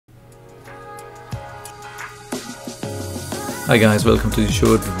Hi guys, welcome to the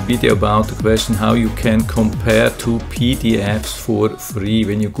short video about the question how you can compare two PDFs for free.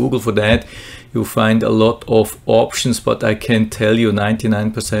 When you Google for that, you find a lot of options, but I can tell you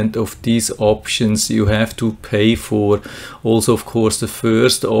 99% of these options you have to pay for. Also, of course, the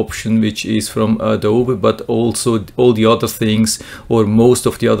first option, which is from Adobe, but also all the other things, or most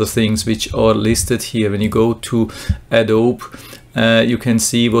of the other things which are listed here. When you go to Adobe, you can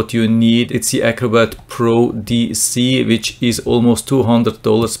see what you need. It's the Acrobat Pro DC, which is almost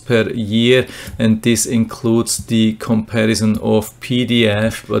 $200 per year, and this includes the comparison of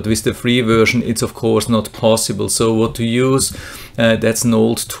PDF, but with the free version it's of course not possible. So what to use? That's an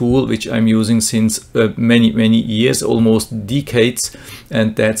old tool which I'm using since many years, almost decades,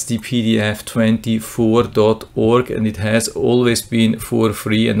 and that's the pdf24.org, and it has always been for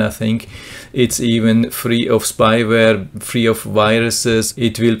free, and I think it's even free of spyware, free of viruses.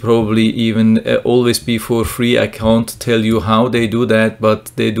 It will probably even always be for free. I can't tell you how they do that,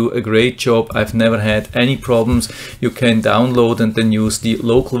 but they do a great job. I've never had any problems. You can download and then use the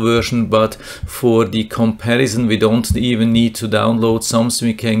local version, but for the comparison we don't even need to download something.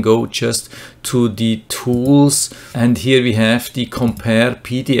 We can go just to the tools, and here we have the compare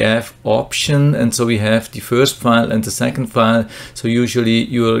PDF option, and so we have the first file and the second file. So usually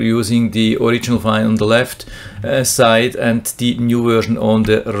you are using the original file on the left side and the new version on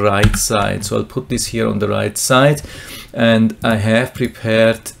the right side. So I'll put this here on the right side, and I have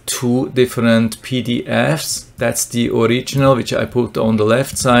prepared two different PDFs. That's the original, which I put on the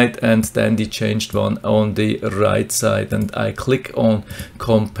left side, and then the changed one on the right side, and I click on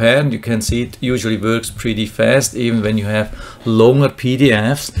compare, and you can see it usually works pretty fast even when you have longer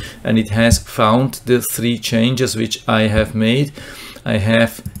PDFs, and it has found the three changes which I have made. I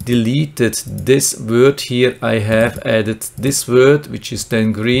have deleted this word here, I have added this word, which is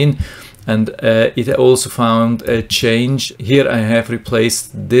then green, and it also found a change. Here I have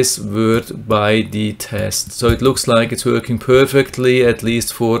replaced this word by the test. So it looks like it's working perfectly, at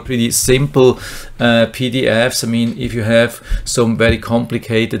least for pretty simple PDFs. I mean, if you have some very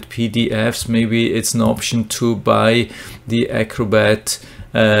complicated PDFs, maybe it's an option to buy the Acrobat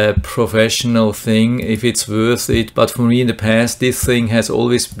professional thing if it's worth it, but for me in the past this thing has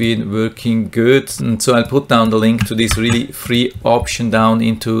always been working good. And so I'll put down the link to this really free option down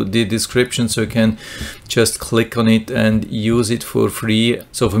into the description, so you can just click on it and use it for free.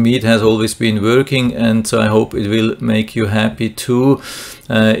 So for me it has always been working, and so I hope it will make you happy too.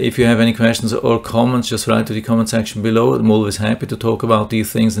 If you have any questions or comments, just write to the comment section below. I'm always happy to talk about these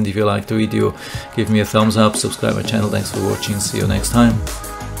things, and if you like the video, give me a thumbs up, subscribe my channel. Thanks for watching, see you next time.